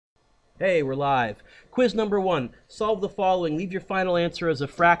Hey, we're live. Quiz number 1. Solve the following. Leave your final answer as a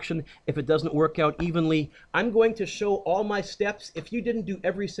fraction if it doesn't work out evenly. I'm going to show all my steps. If you didn't do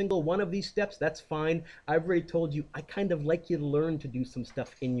every single one of these steps, that's fine. I've already told you I kind of like you to learn to do some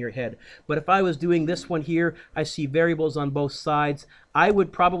stuff in your head. But if I was doing this one here, I see variables on both sides. I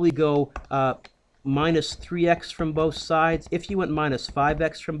would probably go minus 3x from both sides. If you went minus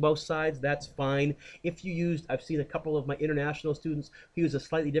 5x from both sides, that's fine. If you used, I've seen a couple of my international students who use a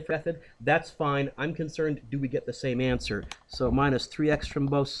slightly different method, that's fine. I'm concerned, do we get the same answer? So minus 3x from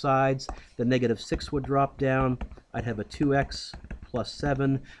both sides, the negative 6 would drop down. I'd have a 2x plus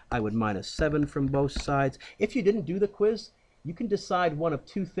 7. I would minus 7 from both sides. If you didn't do the quiz, you can decide one of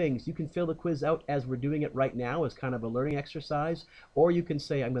two things. You can fill the quiz out as we're doing it right now as kind of a learning exercise, or you can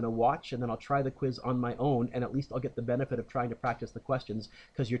say, I'm going to watch and then I'll try the quiz on my own, and at least I'll get the benefit of trying to practice the questions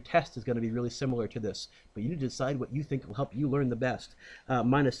because your test is going to be really similar to this. But you need to decide what you think will help you learn the best.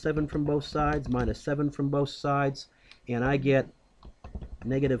 Minus 7 from both sides, minus 7 from both sides, and I get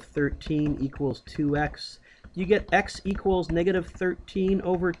negative 13 equals 2x. You get x equals negative 13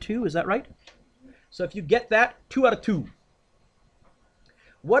 over 2, is that right? So if you get that, 2 out of 2.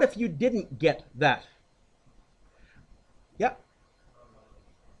 What if you didn't get that? Yeah.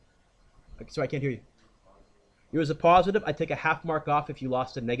 Sorry, I can't hear you. It was a positive. I'd take a half mark off if you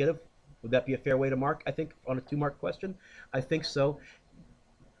lost a negative. Would that be a fair way to mark, I think, on a 2-mark question? I think so.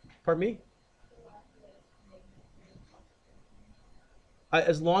 Pardon me?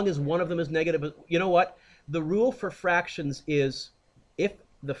 As long as one of them is negative. You know what? The rule for fractions is if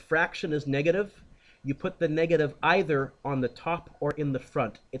the fraction is negative, you put the negative either on the top or in the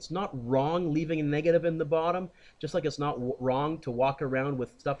front. It's not wrong leaving a negative in the bottom, just like it's not wrong to walk around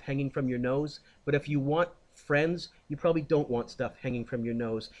with stuff hanging from your nose. But if you want friends, you probably don't want stuff hanging from your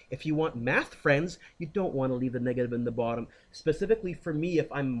nose. If you want math friends, you don't want to leave the negative in the bottom. Specifically for me,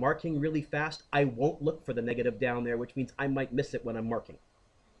 if I'm marking really fast, I won't look for the negative down there, which means I might miss it when I'm marking.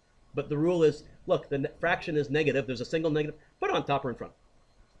 But the rule is, look, the fraction is negative. There's a single negative. Put it on top or in front.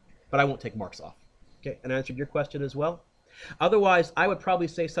 But I won't take marks off. Okay, and I answered your question as well. Otherwise, I would probably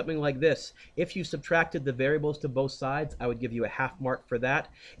say something like this. If you subtracted the variables to both sides, I would give you a half mark for that.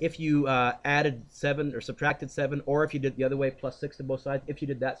 If you added 7 or subtracted 7, or if you did the other way, plus 6 to both sides, if you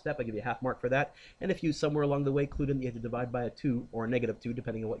did that step, I'd give you a half mark for that. And if you somewhere along the way clued in that you had to divide by a 2 or a negative 2,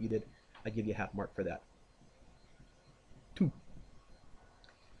 depending on what you did, I'd give you a half mark for that. 2.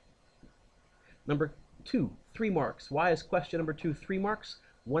 Number 2, 3 marks. Why is question number 2 3 marks?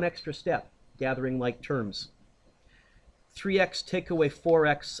 One extra step. Gathering like terms. 3x take away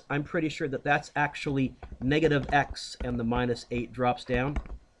 4x, I'm pretty sure that that's actually negative x, and the minus 8 drops down.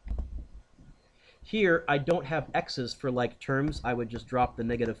 Here, I don't have x's for like terms. I would just drop the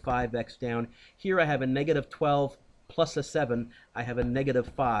negative 5x down. Here I have a negative 12 plus a 7. I have a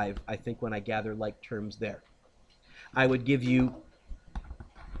negative 5, I think, when I gather like terms there. I would give you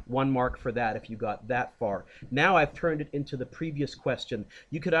 1 mark for that if you got that far. Now I've turned it into the previous question.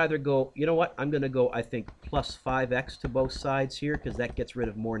 You could either go, you know what, I'm going to go, I think, plus 5x to both sides here because that gets rid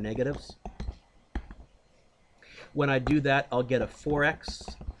of more negatives. When I do that, I'll get a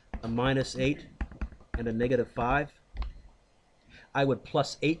 4x, a minus 8, and a negative 5. I would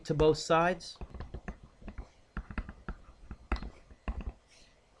plus 8 to both sides.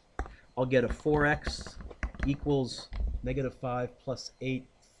 I'll get a 4x equals negative 5 plus 8,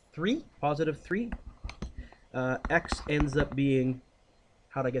 3, positive 3. X ends up being,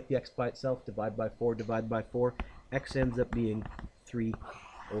 how'd I get the x by itself? Divide by 4, divide by 4. X ends up being 3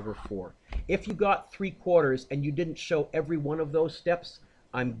 over 4. If you got 3/4 and you didn't show every one of those steps,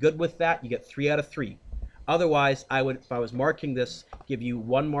 I'm good with that. You get 3 out of 3. Otherwise, I would, if I was marking this, give you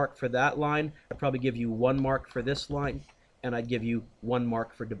 1 mark for that line. I'd probably give you 1 mark for this line, and I'd give you 1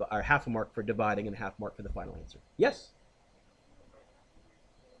 mark for, or half a mark for dividing and half mark for the final answer. Yes?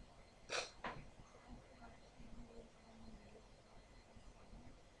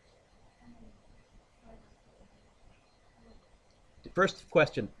 First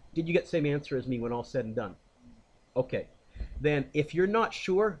question, did you get the same answer as me when all said and done? Okay. Then if you're not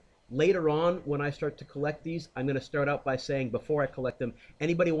sure, later on when I start to collect these, I'm going to start out by saying, before I collect them,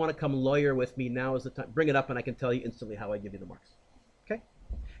 anybody want to come lawyer with me? Now is the time. Bring it up and I can tell you instantly how I give you the marks. Okay?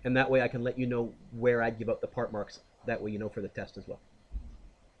 And that way I can let you know where I give out the part marks. That way you know for the test as well.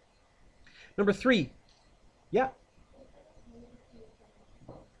 Number 3. Yeah.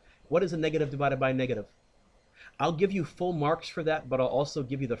 What is a negative divided by a negative? I'll give you full marks for that, but I'll also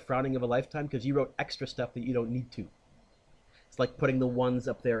give you the frowning of a lifetime because you wrote extra stuff that you don't need to. It's like putting the 1s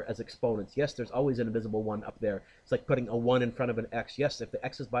up there as exponents. Yes, there's always an invisible 1 up there. It's like putting a 1 in front of an x. Yes, if the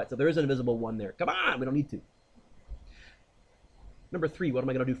x is by itself, there is an invisible 1 there. Come on, we don't need to. Number 3, what am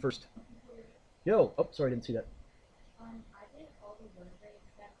I going to do first? Yo, oh, sorry, I didn't see that. I did all the word rate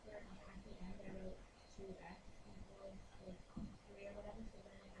except for at the end I wrote 2x equals like 3 or whatever, so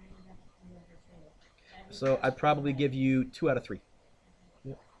then I ended up with number 2. So I'd probably give you 2 out of 3.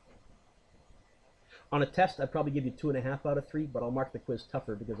 Yep. On a test, I'd probably give you 2.5 out of 3, but I'll mark the quiz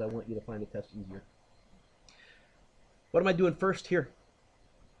tougher because I want you to find the test easier. What am I doing first here?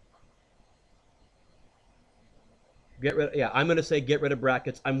 Get rid. Yeah, I'm going to say get rid of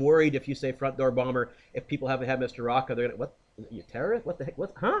brackets. I'm worried if you say front door bomber, if people haven't had Mr. Rocca, they're going to, what? You terrorist? What the heck?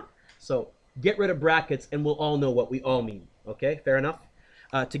 What? Huh? So get rid of brackets, and we'll all know what we all mean. Okay, fair enough?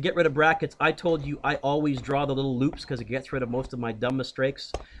 To get rid of brackets, I told you I always draw the little loops because it gets rid of most of my dumb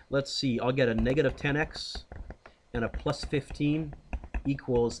mistakes. Let's see. I'll get a negative 10x and a plus 15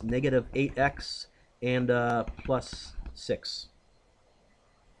 equals negative 8x and plus 6.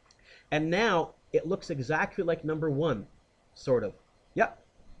 And now it looks exactly like number 1, sort of. Yep,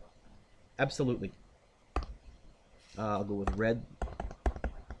 absolutely. I'll go with red.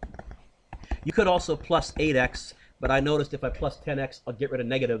 You could also plus 8x, but I noticed if I plus 10x, I'll get rid of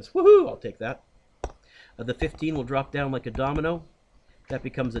negatives. Woohoo, I'll take that. The 15 will drop down like a domino. That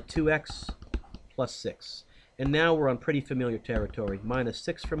becomes a 2x plus 6. And now we're on pretty familiar territory. Minus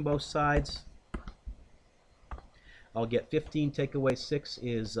 6 from both sides. I'll get 15 take away 6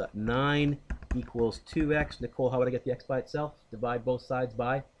 is 9 equals 2x. Nicole, how would I get the x by itself? Divide both sides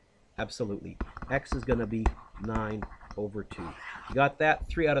by? Absolutely. X is going to be 9 over 2. You got that?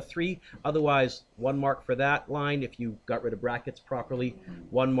 3 out of 3. Otherwise, 1 mark for that line if you got rid of brackets properly.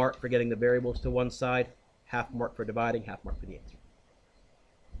 1 mark for getting the variables to one side. Half mark for dividing, half mark for the answer.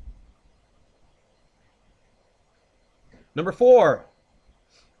 Number 4.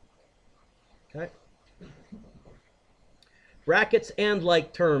 Okay. Brackets and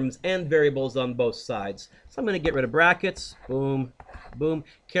like terms and variables on both sides. So I'm going to get rid of brackets. Boom, boom.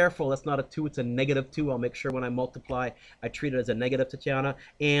 Careful, that's not a 2, it's a negative 2. I'll make sure when I multiply, I treat it as a negative, Tatiana.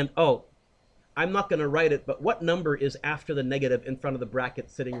 And, oh, I'm not going to write it, but what number is after the negative in front of the bracket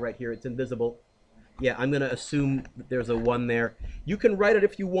sitting right here? It's invisible. Yeah, I'm going to assume that there's a 1 there. You can write it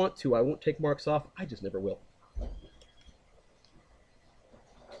if you want to. I won't take marks off. I just never will.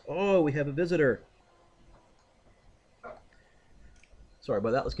 Oh, we have a visitor. Sorry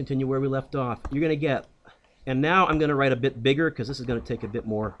about that. Let's continue where we left off. You're going to get, and now I'm going to write a bit bigger because this is going to take a bit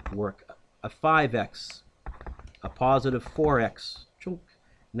more work. A 5x, a positive 4x, chunk,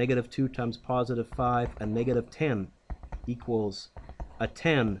 negative 2 times positive 5, a negative 10 equals a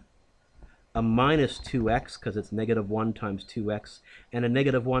 10, a minus 2x because it's negative 1 times 2x, and a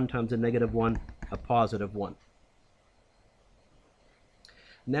negative 1 times a negative 1, a positive 1.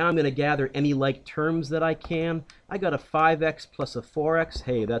 Now I'm going to gather any like terms that I can. I got a 5x plus a 4x.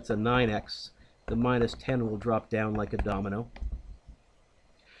 Hey, that's a 9x. The minus 10 will drop down like a domino.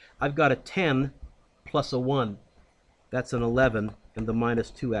 I've got a 10 plus a 1. That's an 11. And the minus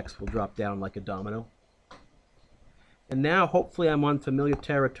 2x will drop down like a domino. And now, hopefully, I'm on familiar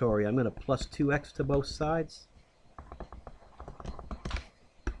territory. I'm going to plus 2x to both sides.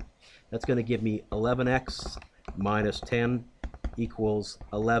 That's going to give me 11x minus 10 equals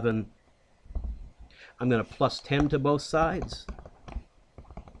 11. I'm going to plus 10 to both sides.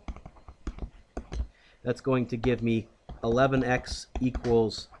 That's going to give me 11x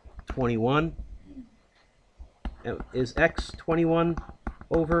equals 21. Is x 21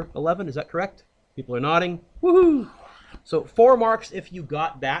 over 11? Is that correct? People are nodding. Woohoo! So 4 marks if you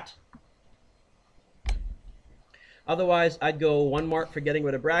got that. Otherwise, I'd go 1 mark for getting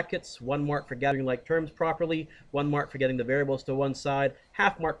rid of brackets, 1 mark for gathering like terms properly, 1 mark for getting the variables to one side,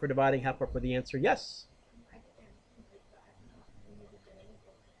 half mark for dividing, half mark for the answer. Yes?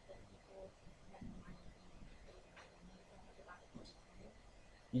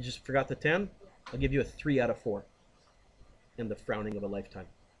 You just forgot the 10? I'll give you a 3 out of 4. And the frowning of a lifetime.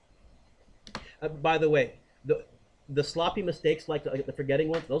 By the way, the sloppy mistakes like the forgetting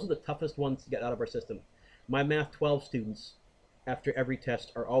ones, those are the toughest ones to get out of our system. My Math 12 students, after every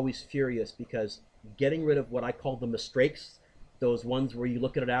test, are always furious because getting rid of what I call the mistakes, those ones where you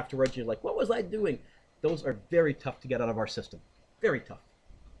look at it afterwards, you're like, what was I doing? Those are very tough to get out of our system. Very tough.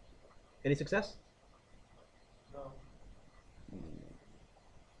 Any success? No.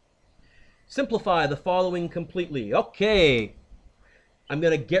 Simplify the following completely. Okay. I'm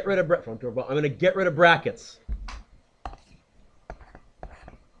going to get rid of brackets.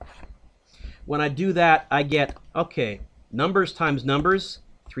 When I do that, I get, okay, numbers times numbers,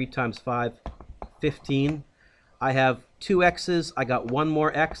 3 times 5, 15. I have 2 x's. I got 1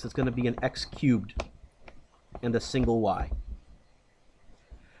 more x. It's going to be an x cubed and a single y.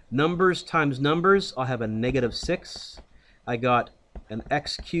 Numbers times numbers, I'll have a negative 6. I got an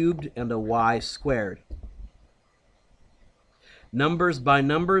x cubed, and a y squared. Numbers by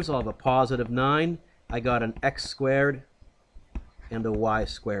numbers, I'll have a positive 9. I got an x squared and a y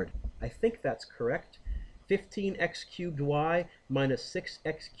squared. I think that's correct. 15x cubed y minus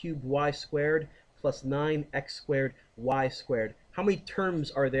 6x cubed y squared plus 9x squared y squared. How many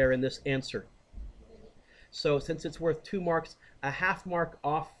terms are there in this answer? So since it's worth 2 marks, a half mark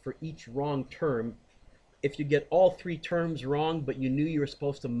off for each wrong term. If you get all 3 terms wrong, but you knew you were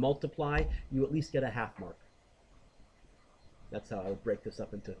supposed to multiply, you at least get a half mark. That's how I would break this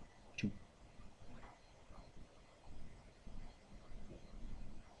up into 2.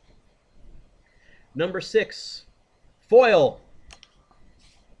 Number 6, FOIL.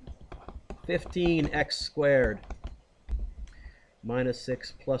 15x squared minus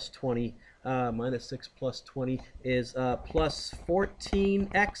 6 plus 20. Minus 6 plus 20 is plus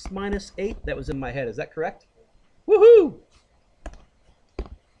 14x minus 8. That was in my head. Is that correct? Woohoo!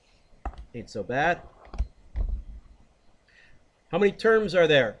 Ain't so bad. How many terms are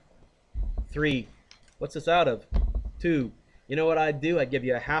there? 3. What's this out of? 2. You know what I'd do? I'd give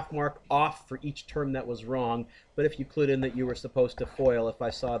you a half mark off for each term that was wrong, but if you clued in that you were supposed to FOIL, if I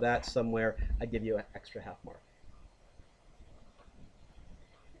saw that somewhere, I'd give you an extra half mark.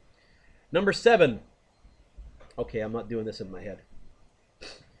 Number 7. Okay, I'm not doing this in my head.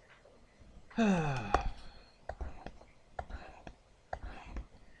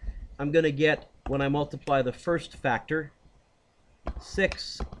 I'm going to get, when I multiply the first factor,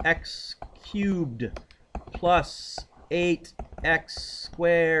 6x cubed plus 8x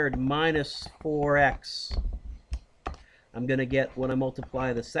squared minus 4x. I'm going to get, when I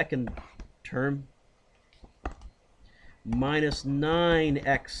multiply the second term, minus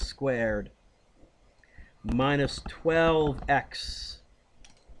 9x squared minus 12x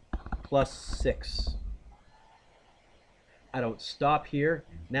plus 6. I don't stop here.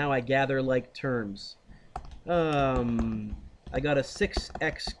 Now I gather like terms. I got a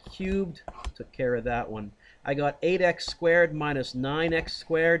 6x cubed, took care of that one. I got 8x squared minus 9x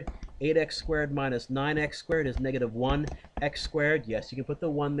squared. 8x squared minus 9x squared is negative 1. X squared, yes, you can put the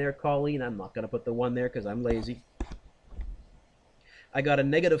 1 there, Colleen. I'm not going to put the 1 there because I'm lazy. I got a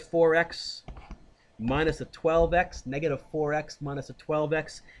negative 4x minus a 12x. Negative 4x minus a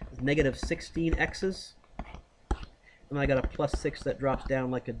 12x is negative 16x's. And I got a plus 6 that drops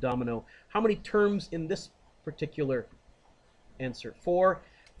down like a domino. How many terms in this particular answer? 4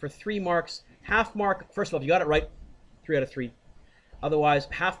 for 3 marks. Half mark, first of all, if you got it right, 3 out of 3. Otherwise,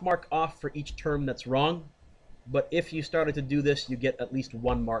 half mark off for each term that's wrong. But if you started to do this, you get at least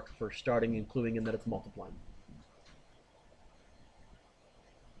 1 mark for starting, including in that it's multiplying.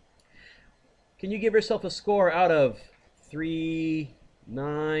 Can you give yourself a score out of 3,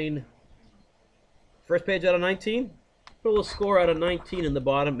 9? First page out of 19? Put a little score out of 19 in the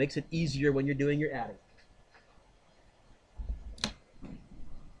bottom. Makes it easier when you're doing your adding.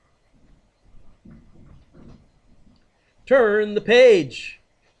 Turn the page.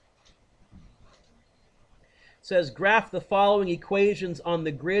 It says, graph the following equations on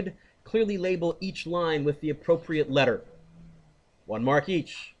the grid. Clearly label each line with the appropriate letter. 1 mark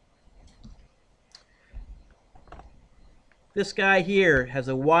each. This guy here has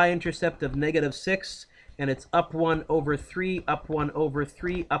a y-intercept of negative 6, and it's up 1 over 3, up 1 over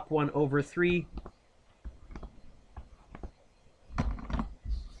 3, up 1 over 3.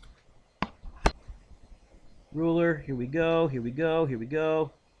 Ruler, here we go, here we go, here we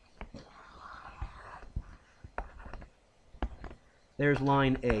go. There's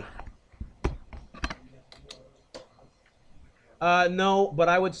line A. No, but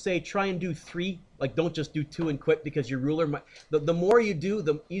I would say try and do 3. Like, don't just do 2 and quit, because your ruler might... The more you do,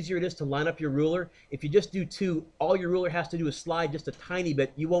 the easier it is to line up your ruler. If you just do 2, all your ruler has to do is slide just a tiny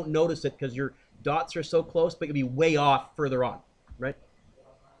bit. You won't notice it because your dots are so close, but you'll be way off further on, right?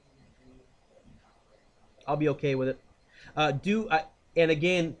 I'll be okay with it. And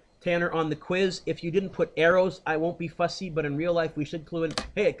again, Tanner, on the quiz, if you didn't put arrows, I won't be fussy, but in real life, we should clue in,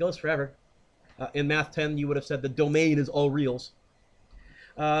 hey, it goes forever. In Math 10, you would have said the domain is all reals.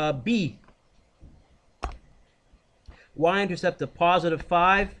 B. Y-intercept of positive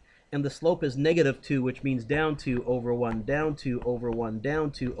 5, and the slope is negative 2, which means down 2 over 1, down 2 over 1, down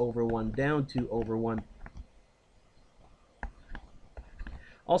 2 over 1, down 2 over 1.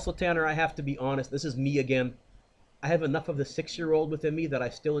 Also, Tanner, I have to be honest. This is me again. I have enough of the 6-year-old within me that I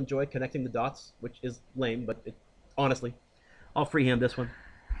still enjoy connecting the dots, which is lame, but honestly, I'll freehand this one.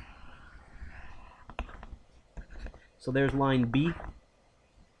 So there's line B.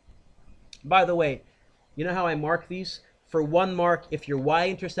 By the way, you know how I mark these? For 1 mark, if your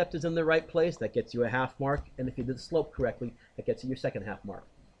y-intercept is in the right place, that gets you a half mark. And if you did the slope correctly, That gets you your second half mark.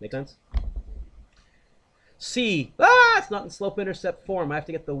 Make sense? C. It's not in slope-intercept form. I have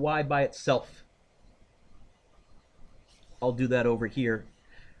to get the y by itself. I'll do that over here.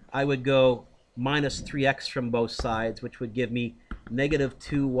 I would go minus 3x from both sides, which would give me negative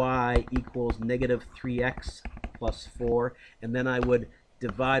 2y equals negative 3x plus 4. And then I would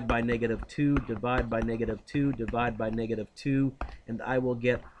divide by negative 2, divide by negative 2, divide by negative 2, and I will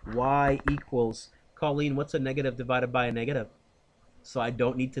get y equals, Colleen, what's a negative divided by a negative? So I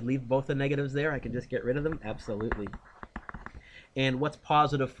don't need to leave both the negatives there. I can just get rid of them? Absolutely. And what's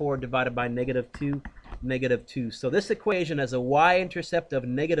positive 4 divided by negative 2? Negative 2. So this equation has a y-intercept of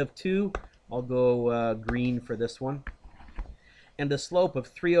negative 2. I'll go green for this one. And a slope of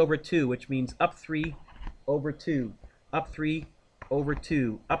 3 over 2, which means up 3 over 2, up 3 over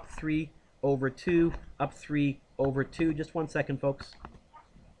 2, up 3 over 2, up 3 over 2. Just 1 second, folks.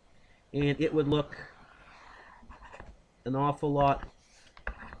 And it would look an awful lot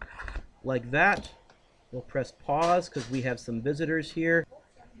like that. We'll press pause because we have some visitors here.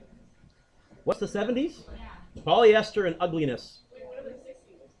 What's the 70s? Yeah. Polyester and ugliness. Wait, what are the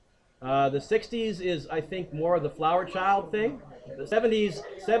 60s? The 60s is, I think, more of the flower child thing. The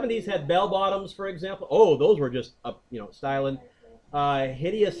 70s had bell bottoms, for example. Oh, those were just up, styling.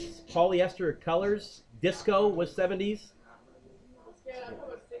 Hideous polyester colors. Disco was 70s. Yeah, I thought it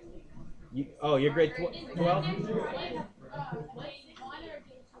was 60. You're grade 12?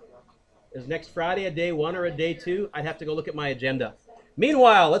 Is next Friday a day 1 or a day 2? I'd have to go look at my agenda.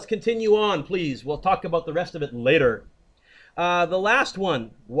 Meanwhile, let's continue on, please. We'll talk about the rest of it later. The last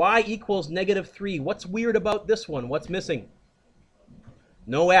one, y equals negative 3. What's weird about this one? What's missing?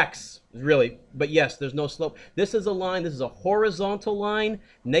 No x, really. But yes, there's no slope. This is a line. This is a horizontal line,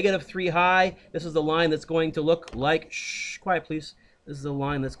 negative 3 high. This is the line that's going to look like, shh, quiet please. This is a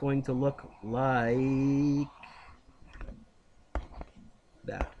line that's going to look like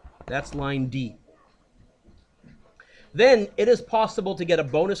that. That's line D. Then it is possible to get a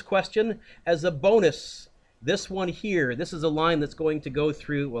bonus question. As a bonus, this one here, this is a line that's going to go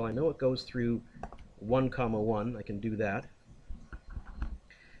through, well, I know it goes through 1, 1. I can do that.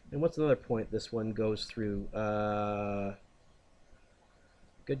 And what's another point this one goes through? Good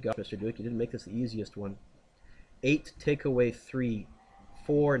God, Mr. Dueck, you didn't make this the easiest one. 8 take away 3,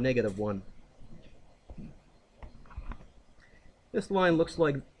 4 negative 1. This line looks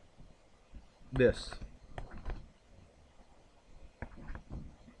like this.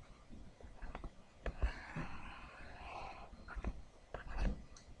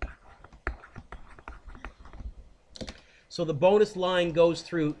 So the bonus line goes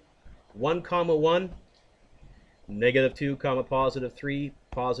through 1, 1, negative 2, positive 3,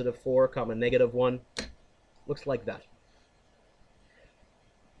 positive 4, negative 1. Looks like that.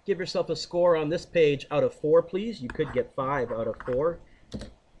 Give yourself a score on this page out of 4, please. You could get 5 out of 4.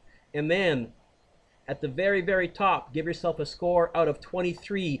 And then at the very, very top, give yourself a score out of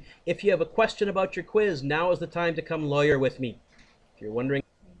 23. If you have a question about your quiz, now is the time to come lawyer with me. If you're wondering.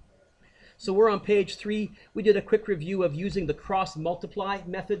 So we're on page 3. We did a quick review of using the cross-multiply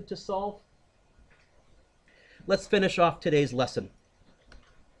method to solve. Let's finish off today's lesson.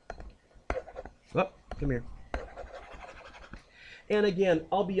 Oh, come here. And again,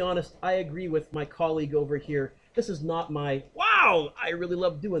 I'll be honest, I agree with my colleague over here. This is not my, wow, I really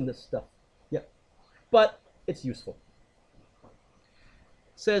love doing this stuff. Yeah, but it's useful. It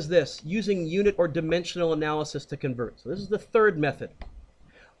says this, using unit or dimensional analysis to convert. So this is the third method.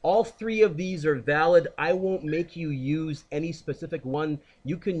 All 3 of these are valid. I won't make you use any specific one.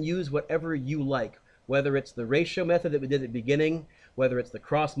 You can use whatever you like, whether it's the ratio method that we did at the beginning, whether it's the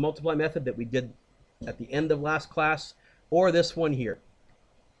cross-multiply method that we did at the end of last class, or this one here.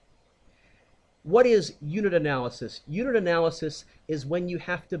 What is unit analysis? Unit analysis is when you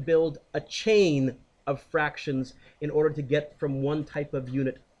have to build a chain of fractions in order to get from one type of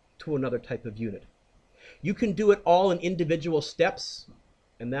unit to another type of unit. You can do it all in individual steps,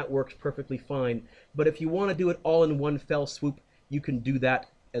 and that works perfectly fine. But if you want to do it all in one fell swoop, you can do that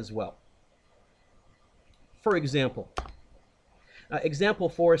as well. For example, example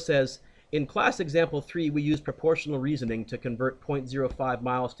 4 says, in class example 3, we use proportional reasoning to convert 0.05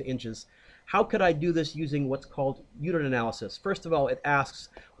 miles to inches. How could I do this using what's called unit analysis? First of all, it asks,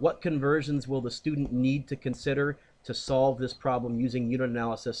 what conversions will the student need to consider to solve this problem using unit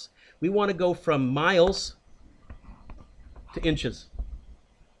analysis? We want to go from miles to inches.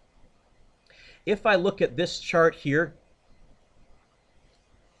 If I look at this chart here,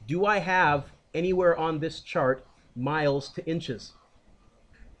 do I have anywhere on this chart miles to inches?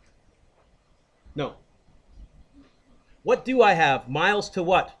 No. What do I have? Miles to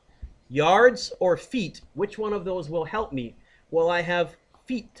what? Yards or feet? Which one of those will help me? Well, I have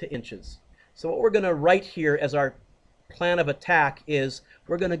feet to inches. So what we're going to write here as our plan of attack is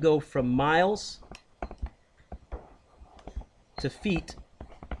we're going to go from miles to feet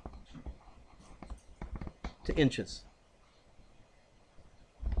to inches.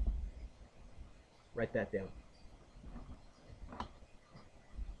 Write that down.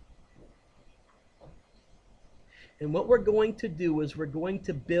 And what we're going to do is we're going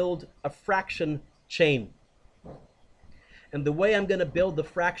to build a fraction chain. And the way I'm going to build the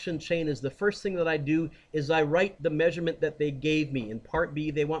fraction chain is the first thing that I do is I write the measurement that they gave me. In part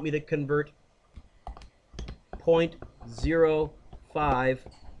B, they want me to convert 0.05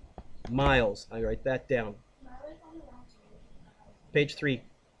 miles. I write that down. Page 3.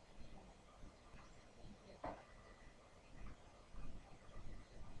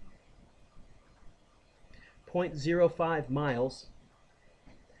 .05 miles.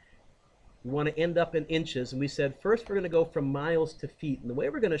 We want to end up in inches, and we said first we're going to go from miles to feet, and the way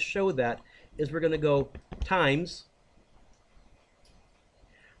we're going to show that is we're going to go times.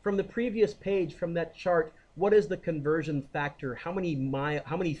 From the previous page, from that chart, what is the conversion factor? How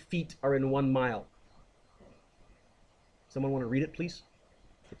many feet are in 1 mile? Someone want to read it, please?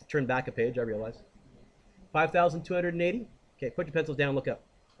 You have to turn back a page, I realize. 5,280? Okay, put your pencils down, look up.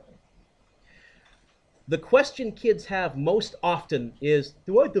 The question kids have most often is,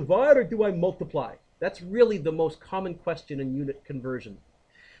 do I divide or do I multiply? That's really the most common question in unit conversion.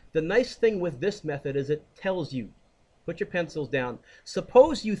 The nice thing with this method is it tells you. Put your pencils down.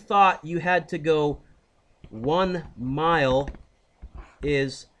 Suppose you thought you had to go 1 mile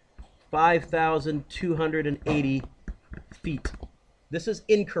is 5,280 feet. This is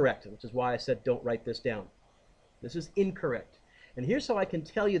incorrect, which is why I said don't write this down. This is incorrect. And here's how I can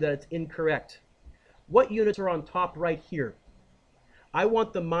tell you that it's incorrect. What units are on top right here? I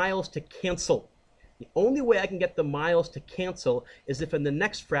want the miles to cancel. The only way I can get the miles to cancel is if in the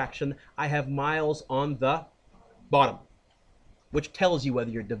next fraction I have miles on the bottom, which tells you whether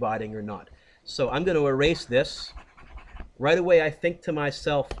you're dividing or not. So I'm going to erase this. Right away I think to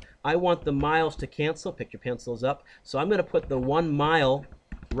myself, I want the miles to cancel. Pick your pencils up. So I'm going to put the 1 mile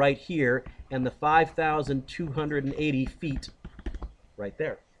right here and the 5,280 feet right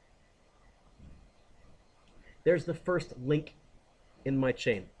there. There's the first link in my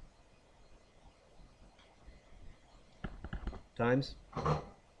chain. Times.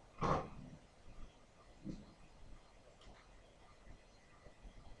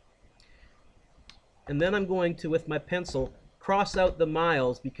 And then I'm going to, with my pencil, cross out the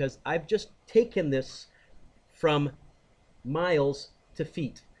miles because I've just taken this from miles to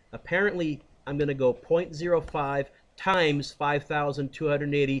feet. Apparently, I'm going to go 0.05 times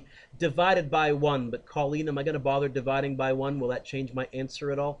 5,280 divided by 1. But Colleen, am I going to bother dividing by 1? Will that change my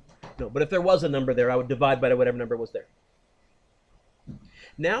answer at all? No, but if there was a number there, I would divide by whatever number was there.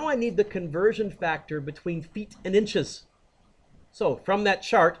 Now I need the conversion factor between feet and inches. So from that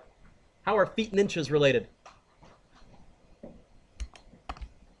chart, how are feet and inches related?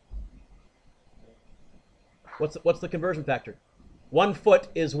 What's the conversion factor? 1 foot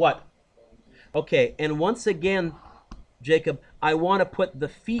is what? Okay, and once again, Jacob, I want to put the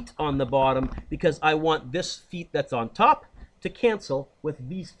feet on the bottom because I want this feet that's on top to cancel with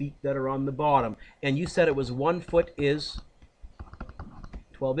these feet that are on the bottom. And you said it was 1 foot is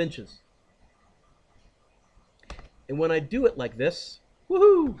 12 inches. And when I do it like this,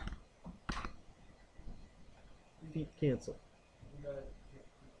 woohoo! Feet cancel.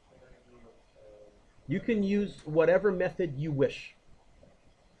 You can use whatever method you wish.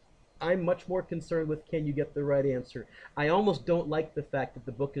 I'm much more concerned with can you get the right answer. I almost don't like the fact that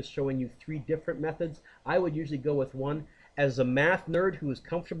the book is showing you 3 different methods. I would usually go with one. As a math nerd who is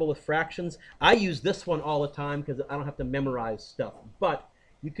comfortable with fractions, I use this one all the time because I don't have to memorize stuff. But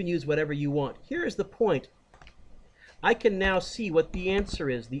you can use whatever you want. Here's the point. I can now see what the answer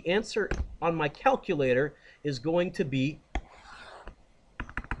is. The answer on my calculator is going to be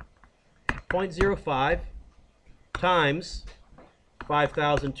 0.05 times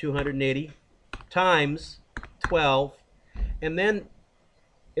 5,280 times 12, and then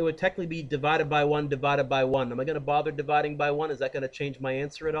it would technically be divided by 1 divided by 1. Am I going to bother dividing by 1? Is that going to change my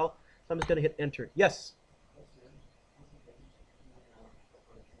answer at all? So I'm just going to hit enter. Yes?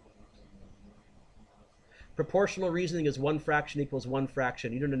 Proportional reasoning is 1 fraction equals 1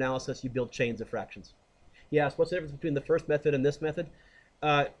 fraction. You do an analysis, you build chains of fractions. He asked, what's the difference between the first method and this method?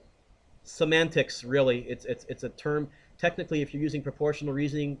 Semantics, really. It's a term. Technically, if you're using proportional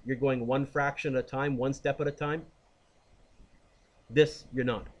reasoning, you're going 1 fraction at a time, 1 step at a time. This, you're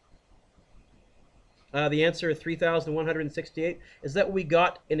not. The answer is 3,168. Is that what we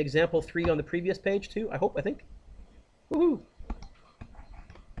got in example 3 on the previous page too? I think. Woohoo!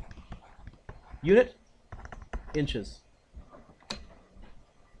 Unit, inches.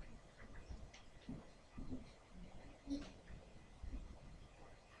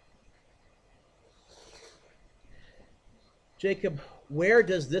 Jacob, where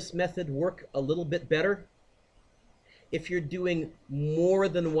does this method work a little bit better? If you're doing more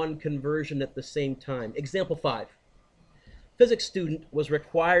than one conversion at the same time. Example 5. Physics student was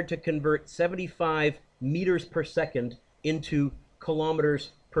required to convert 75 meters per second into kilometers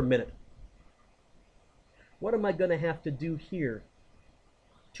per minute. What am I going to have to do here?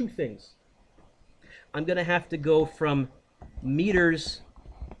 2 things. I'm going to have to go from meters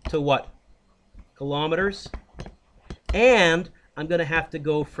to what? Kilometers. And I'm going to have to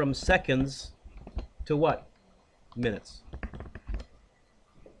go from seconds to what? Minutes.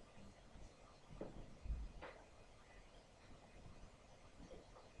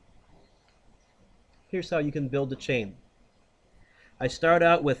 Here's how you can build a chain. I start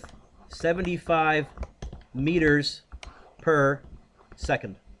out with 75 meters per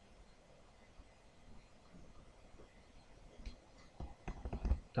second.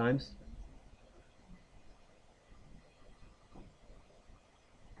 Times.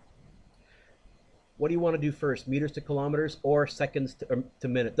 What do you want to do first? Meters to kilometers or seconds to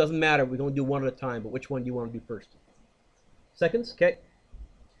minute? Doesn't matter. We're going to do one at a time, but which one do you want to do first? Seconds? Okay.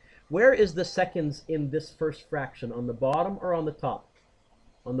 Where is the seconds in this first fraction? On the bottom or on the top?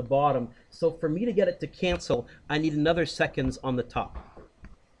 On the bottom. So for me to get it to cancel, I need another seconds on the top.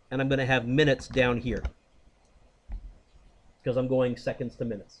 And I'm going to have minutes down here, because I'm going seconds to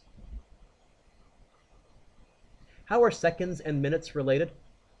minutes. How are seconds and minutes related?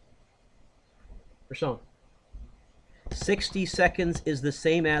 Rashawn, 60 seconds is the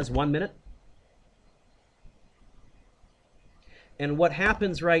same as 1 minute. And what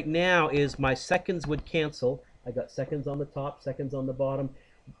happens right now is my seconds would cancel. I got seconds on the top, seconds on the bottom.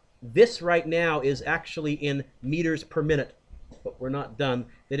 This right now is actually in meters per minute, but we're not done.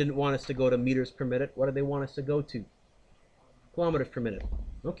 They didn't want us to go to meters per minute. What do they want us to go to? Kilometers per minute.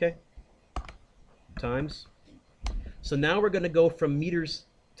 Okay. Times. So now we're going to go from meters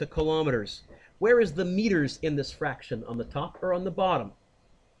to kilometers. Where is the meters in this fraction? On the top or on the bottom?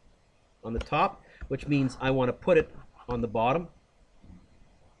 On the top, which means I want to put it on the bottom.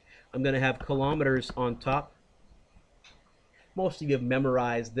 I'm going to have kilometers on top. Most of you have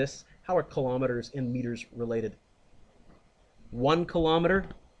memorized this. How are kilometers and meters related? 1 kilometer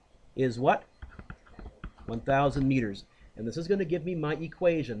is what? 1,000 meters. And this is going to give me my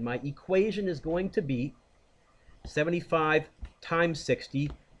equation. My equation is going to be 75 times 60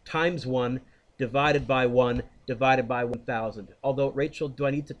 times 1 divided by 1 divided by 1,000. Although, Rachel, do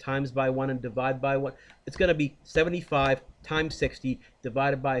I need to times by 1 and divide by 1? It's going to be 75 times 60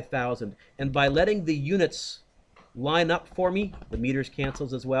 divided by 1,000. And by letting the units line up for me, the meters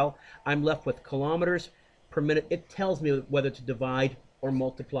cancels as well, I'm left with kilometers per minute. It tells me whether to divide or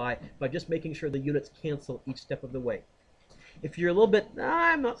multiply by just making sure the units cancel each step of the way. If you're a little bit,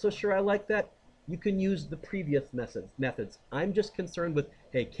 I'm not so sure I like that, you can use the previous methods. I'm just concerned with,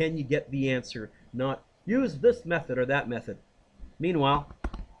 hey, can you get the answer? Not use this method or that method. Meanwhile,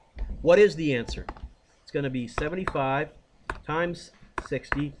 what is the answer? It's going to be 75 times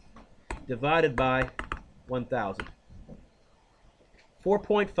 60 divided by 1,000.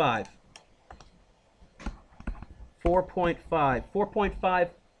 4.5. 4.5. 4.5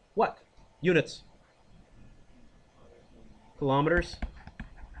 what? Units. Kilometers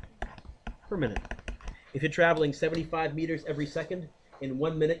per minute. If you're traveling 75 meters every second, in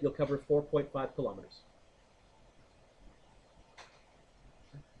 1 minute you'll cover 4.5 kilometers.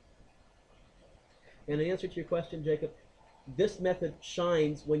 And in answer to your question, Jacob, this method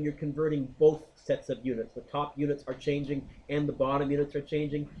shines when you're converting both sets of units. The top units are changing and the bottom units are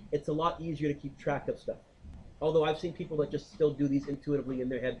changing. It's a lot easier to keep track of stuff. Although I've seen people that just still do these intuitively in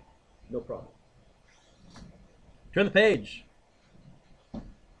their head, no problem. Turn the page.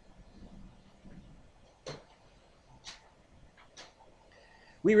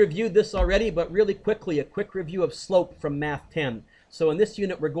 We reviewed this already, but really quickly, a quick review of slope from Math 10. So in this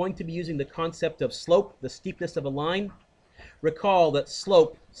unit, we're going to be using the concept of slope, the steepness of a line. Recall that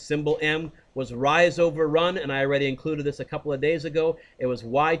slope, symbol M, was rise over run, and I already included this a couple of days ago. It was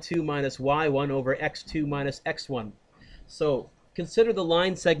y2 minus y1 over x2 minus x1. So consider the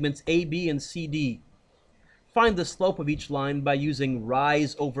line segments AB and CD. Find the slope of each line by using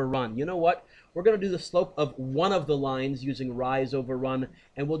rise over run. You know what? We're going to do the slope of one of the lines using rise over run,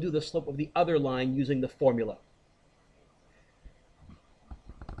 and we'll do the slope of the other line using the formula.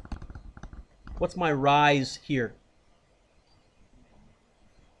 What's my rise here?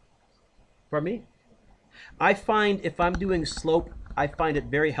 Pardon me? I find if I'm doing slope I find it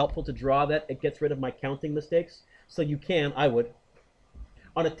very helpful to draw that. It gets rid of my counting mistakes. So you can, I would.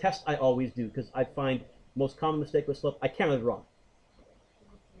 On a test, I always do, because I find most common mistake with slope, I counted wrong.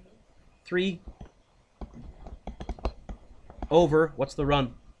 3 over, what's the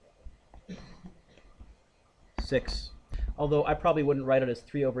run? 6. Although I probably wouldn't write it as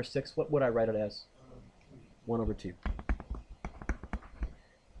 3 over 6. What would I write it as? 1 over 2.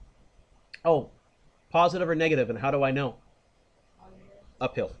 Oh, positive or negative, and how do I know?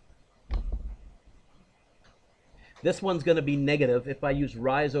 Uphill. This one's going to be negative. If I use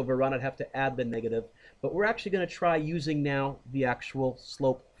rise over run, I'd have to add the negative. But we're actually going to try using now the actual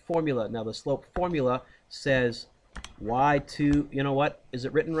slope formula. Now, the slope formula says y2, you know what? Is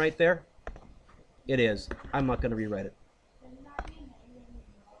it written right there? It is. I'm not going to rewrite it.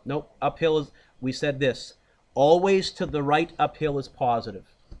 Nope. Uphill is, we said this. Always to the right uphill is positive.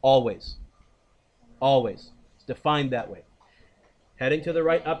 Always. Always. It's defined that way. Heading to the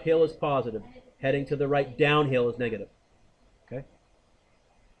right uphill is positive. Heading to the right downhill is negative. Okay?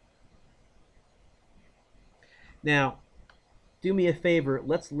 Now, do me a favor.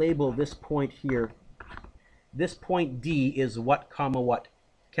 Let's label this point here. This point D is what, comma, what?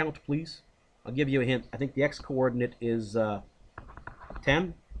 Count, please. I'll give you a hint. I think the x-coordinate is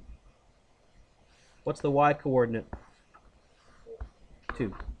 10. What's the y-coordinate?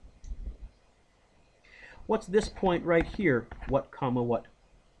 2. What's this point right here? What, comma, what?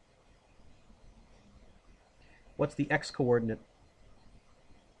 What's the x-coordinate?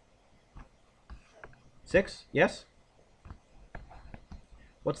 6, yes?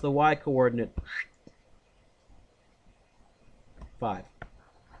 What's the y-coordinate? 5.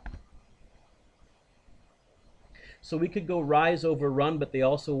 So we could go rise over run, but they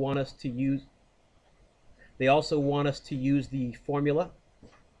also want us to use the formula.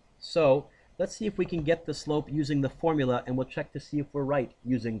 So let's see if we can get the slope using the formula, and we'll check to see if we're right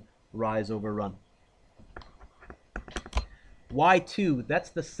using rise over run. y2, that's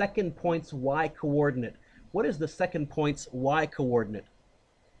the second point's y-coordinate. What is the second point's y-coordinate?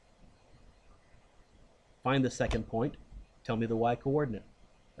 Find the second point. Tell me the y-coordinate.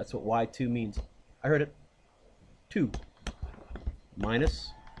 That's what y2 means. I heard it. 2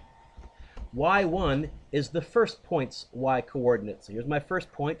 minus y1 is the first point's y-coordinate. So here's my first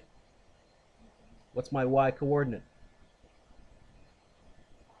point. What's my y-coordinate?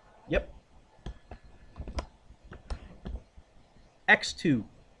 Yep. x2.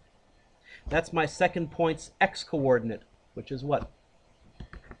 That's my second point's x-coordinate, which is what?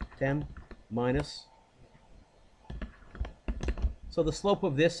 10 minus. So the slope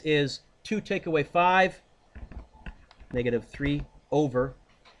of this is 2 take away 5, negative 3 over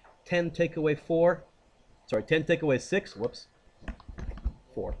 10 take away 4. Sorry, 10 take away 6, whoops,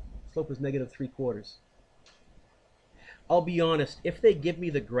 4. Slope is negative 3/4. I'll be honest, if they give me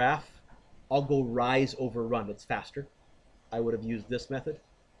the graph, I'll go rise over run. It's faster. I would have used this method,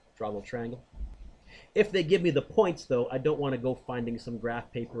 draw a little triangle. If they give me the points, though, I don't want to go finding some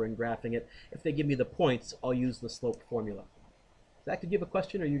graph paper and graphing it. If they give me the points, I'll use the slope formula. Zach, did you have a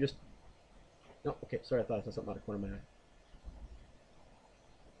question, or you just... No, okay, sorry, I thought I saw something out of the corner of my eye.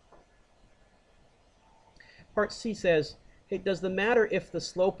 Part C says, hey, does it matter if the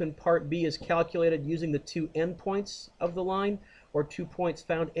slope in part B is calculated using the 2 endpoints of the line or 2 points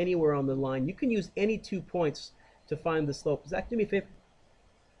found anywhere on the line? You can use any 2 points to find the slope. Zach, do me a favor.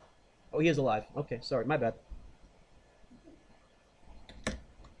 Oh, he is alive. Okay, sorry, my bad.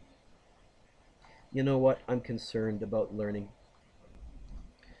 You know what? I'm concerned about learning.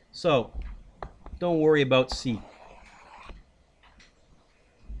 So, don't worry about C.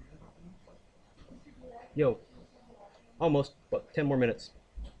 Yo, almost, but 10 more minutes.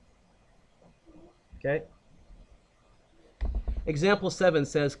 Okay? Example 7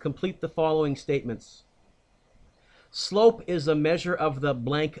 says, complete the following statements. Slope is a measure of the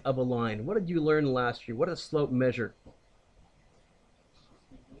blank of a line. What did you learn last year? What does slope measure?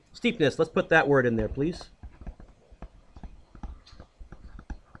 Steepness. Let's put that word in there, please.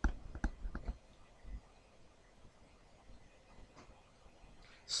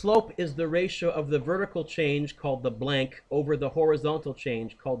 Slope is the ratio of the vertical change, called the blank, over the horizontal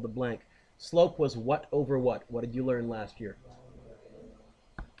change, called the blank. Slope was what over what? What did you learn last year?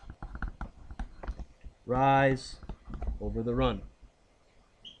 Rise over the run.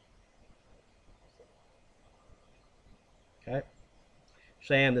 Okay.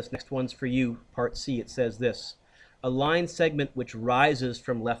 Cheyenne, this next one's for you. Part C, it says this. A line segment which rises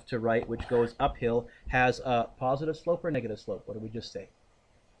from left to right, which goes uphill, has a positive slope or negative slope? What did we just say?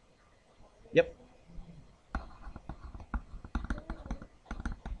 Yep.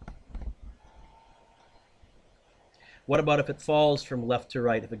 What about if it falls from left to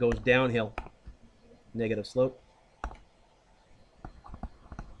right? If it goes downhill? Negative slope.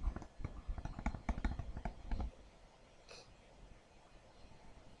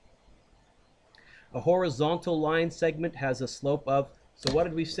 A horizontal line segment has a slope of, so what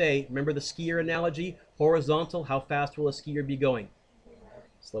did we say? Remember the skier analogy? Horizontal, how fast will a skier be going?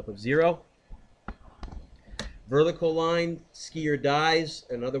 Slope of 0. Vertical line, skier dies.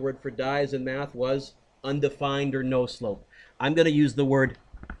 Another word for dies in math was undefined or no slope. I'm going to use the word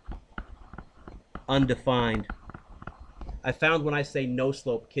undefined. I found when I say no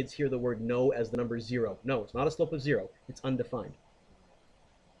slope, kids hear the word no as the number 0. No, it's not a slope of 0. It's undefined.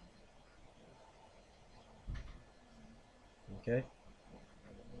 Okay?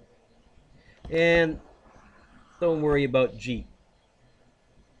 And don't worry about G.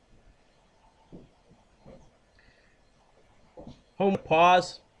 Home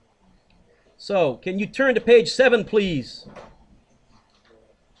pause. So, can you turn to page 7, please?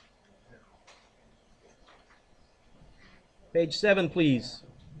 Page 7, please.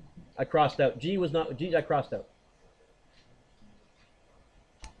 I crossed out. G was not, G I crossed out.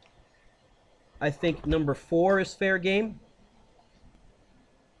 I think number 4 is fair game.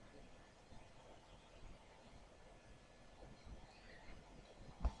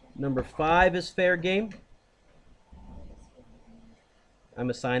 Number 5 is fair game.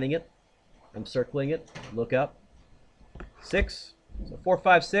 I'm assigning it. I'm circling it. Look up. 6. So 4,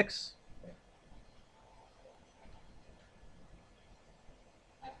 5, 6.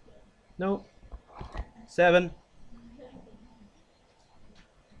 No. 7.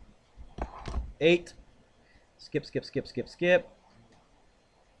 8. Skip, skip, skip, skip, skip.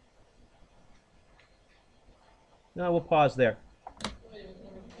 No, we'll pause there.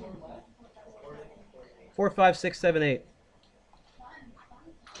 4, 5, 6, 7, 8.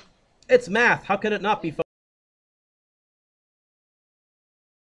 It's math. How could it not be fun?